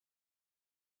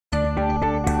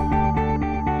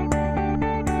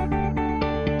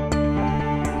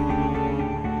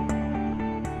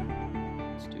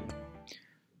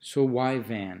So why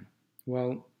VAN?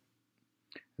 Well,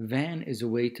 VAN is a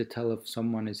way to tell if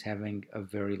someone is having a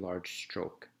very large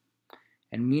stroke.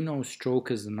 And we know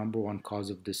stroke is the #1 cause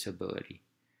of disability.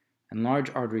 And large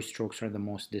artery strokes are the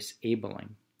most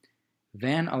disabling.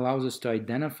 VAN allows us to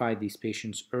identify these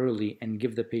patients early and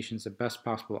give the patients the best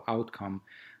possible outcome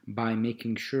by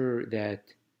making sure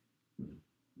that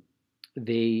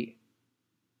they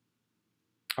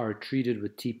are treated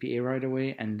with TPA right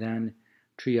away and then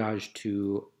triage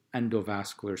to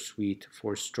endovascular suite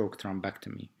for stroke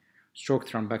thrombectomy. Stroke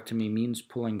thrombectomy means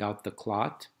pulling out the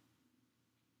clot,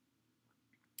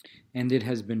 and it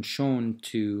has been shown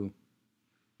to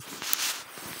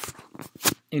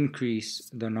increase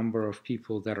the number of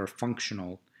people that are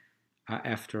functional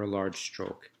after a large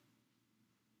stroke.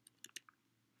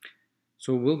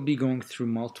 So we'll be going through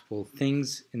multiple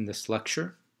things in this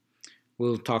lecture.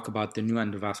 We'll talk about the new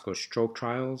endovascular stroke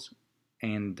trials,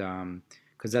 and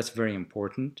because that's very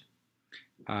important.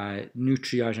 New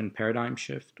triage and paradigm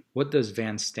shift. What does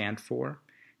VAN stand for?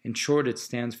 In short, it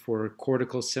stands for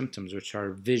cortical symptoms, which are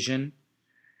vision,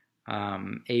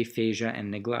 aphasia,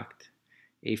 and neglect.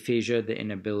 Aphasia, the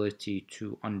inability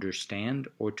to understand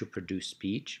or to produce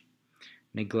speech.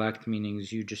 Neglect meaning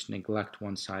you just neglect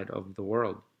one side of the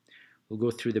world. We'll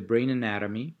go through the brain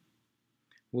anatomy.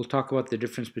 We'll talk about the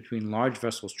difference between large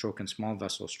vessel stroke and small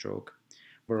vessel stroke,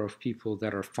 or of people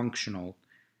that are functional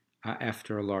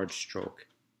after a large stroke.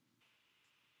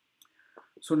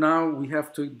 So now we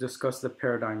have to discuss the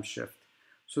paradigm shift.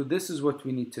 So this is what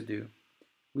we need to do.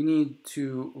 We need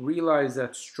to realize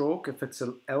that stroke, if it's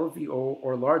an LVO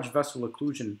or large vessel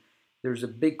occlusion, there's a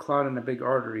big clot and a big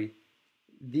artery,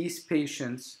 these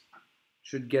patients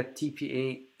should get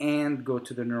TPA and go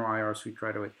to the neuro-IR suite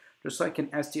right away. Just like an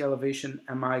ST elevation,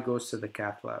 MI goes to the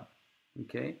cath lab.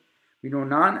 Okay? We know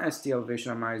non-ST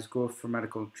elevation MIs go for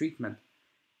medical treatment,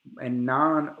 and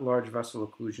non-large vessel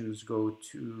occlusions go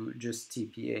to just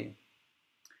TPA.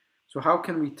 So how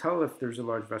can we tell if there's a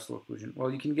large vessel occlusion? Well,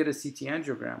 you can get a CT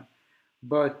angiogram,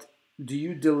 but do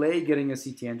you delay getting a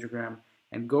CT angiogram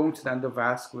and going to the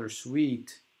endovascular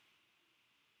suite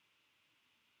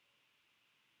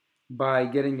by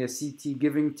getting a CT,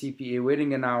 giving TPA,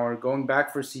 waiting an hour, going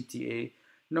back for CTA?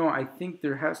 No, I think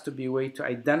there has to be a way to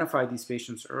identify these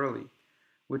patients early,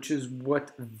 which is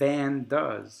what VAN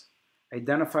does.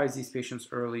 Identifies these patients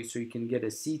early so you can get a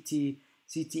CT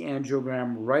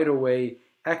angiogram right away,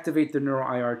 activate the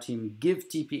neuro-IR team, give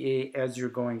TPA as you're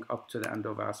going up to the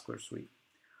endovascular suite.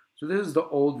 So this is the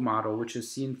old model, which is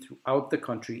seen throughout the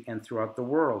country and throughout the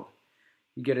world.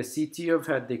 You get a CT of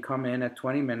head, they come in at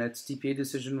 20 minutes, TPA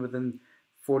decision within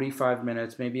 45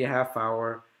 minutes, maybe a half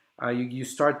hour. You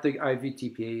start the IV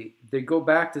TPA, they go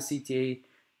back to CTA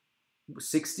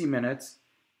 60 minutes,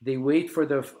 they wait for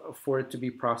it to be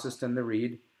processed in the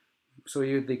read. So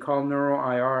they call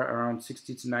neuro-IR around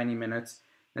 60 to 90 minutes,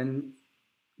 and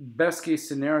best case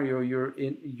scenario, you're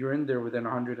in there within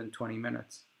 120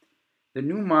 minutes. The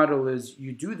new model is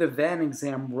you do the VAN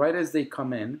exam right as they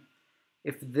come in.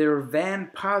 If they're VAN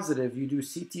positive, you do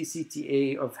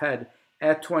CT-CTA of head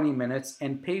at 20 minutes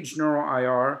and page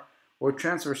neuro-IR or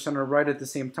transfer center right at the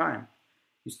same time.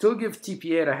 You still give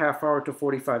TPA at a half hour to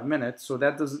 45 minutes, so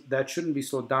that shouldn't be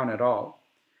slowed down at all.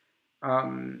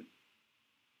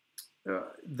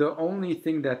 The only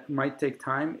thing that might take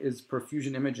time is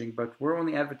perfusion imaging, but we're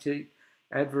only advocating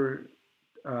for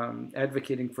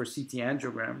CT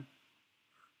angiogram.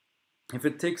 If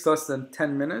it takes less than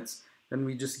 10 minutes, then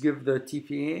we just give the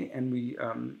TPA and we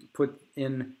put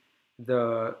in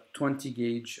the 20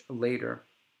 gauge later.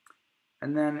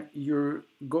 And then your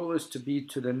goal is to be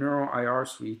to the neuro-IR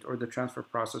suite or the transfer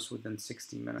process within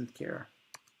 60 minutes care.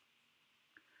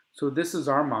 So this is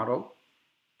our model.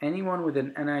 Anyone with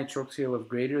an NIH stroke scale of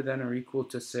greater than or equal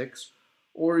to 6,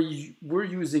 or we're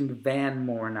using VAN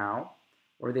more now,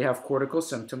 or they have cortical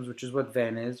symptoms, which is what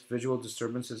VAN is, visual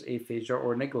disturbances, aphasia,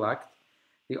 or neglect,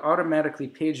 they automatically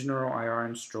page neuro-IR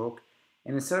and stroke,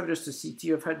 and instead of just a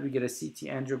CT of head, we get a CT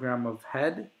angiogram of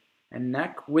head and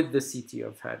neck with the CT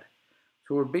of head.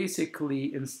 So we're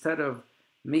basically, instead of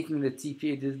making the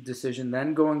TPA decision,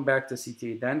 then going back to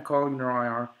CTA, then calling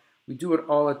neuro-IR, we do it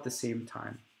all at the same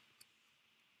time.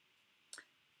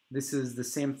 This is the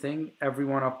same thing,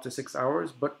 everyone up to 6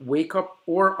 hours, but wake up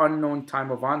or unknown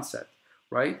time of onset,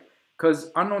 right? Because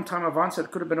unknown time of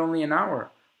onset could have been only an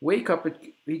hour. Wake up,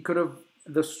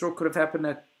 the stroke could have happened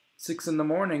at 6 in the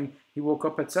morning. He woke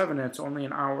up at 7 and it's only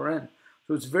an hour in.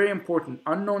 So it's very important.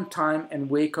 Unknown time and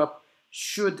wake up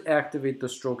should activate the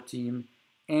stroke team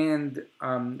and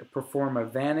perform a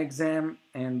VAN exam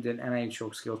and an NIH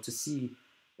stroke scale to see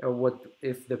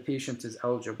if the patient is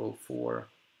eligible for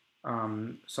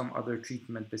some other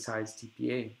treatment besides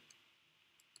TPA.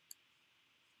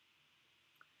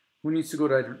 Who needs to go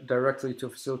directly to a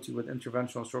facility with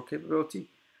interventional stroke capability?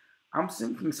 I'm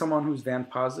thinking someone who's VAN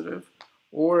positive,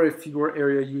 or if your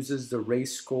area uses the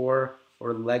RACE score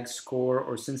or LEG score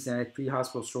or Cincinnati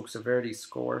Pre-Hospital Stroke Severity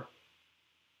score.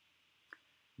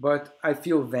 But I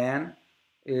feel VAN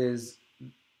is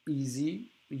easy.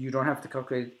 You don't have to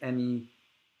calculate any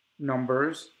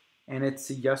numbers, and it's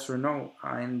a yes or no.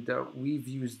 And we've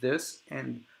used this,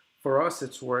 and for us,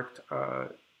 it's worked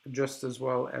just as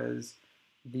well as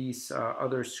these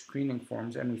other screening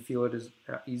forms, and we feel it is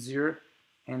easier,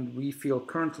 and we feel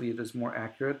currently it is more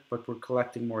accurate, but we're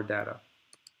collecting more data.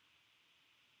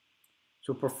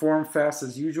 So perform fast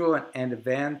as usual and a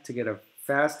VAN to get a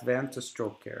fast VAN to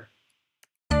stroke care.